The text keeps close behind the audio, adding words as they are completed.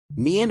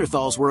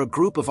Neanderthals were a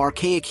group of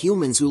archaic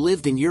humans who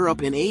lived in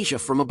Europe and Asia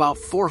from about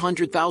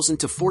 400,000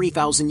 to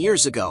 40,000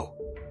 years ago.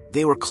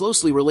 They were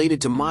closely related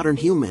to modern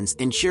humans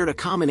and shared a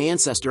common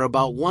ancestor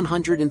about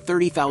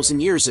 130,000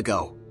 years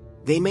ago.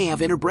 They may have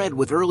interbred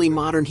with early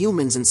modern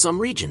humans in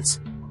some regions.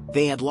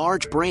 They had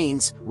large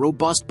brains,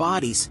 robust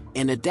bodies,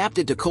 and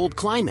adapted to cold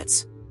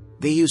climates.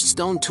 They used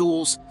stone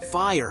tools,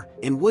 fire,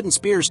 and wooden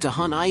spears to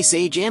hunt Ice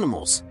Age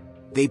animals.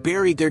 They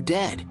buried their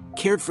dead,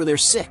 cared for their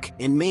sick,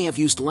 and may have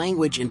used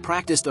language and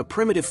practiced a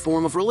primitive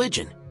form of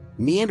religion.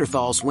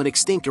 Neanderthals went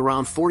extinct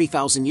around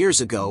 40,000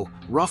 years ago,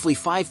 roughly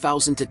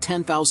 5,000 to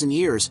 10,000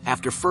 years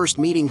after first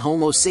meeting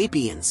Homo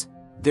sapiens.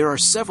 There are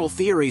several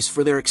theories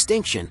for their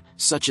extinction,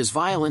 such as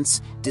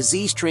violence,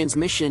 disease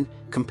transmission,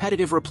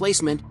 competitive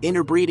replacement,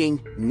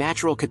 interbreeding,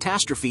 natural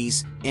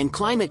catastrophes, and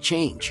climate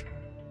change.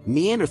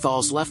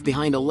 Neanderthals left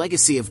behind a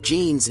legacy of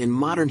genes in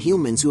modern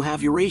humans who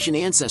have Eurasian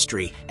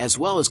ancestry, as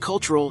well as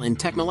cultural and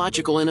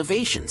technological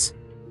innovations.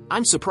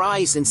 I'm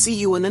surprised and see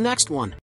you in the next one.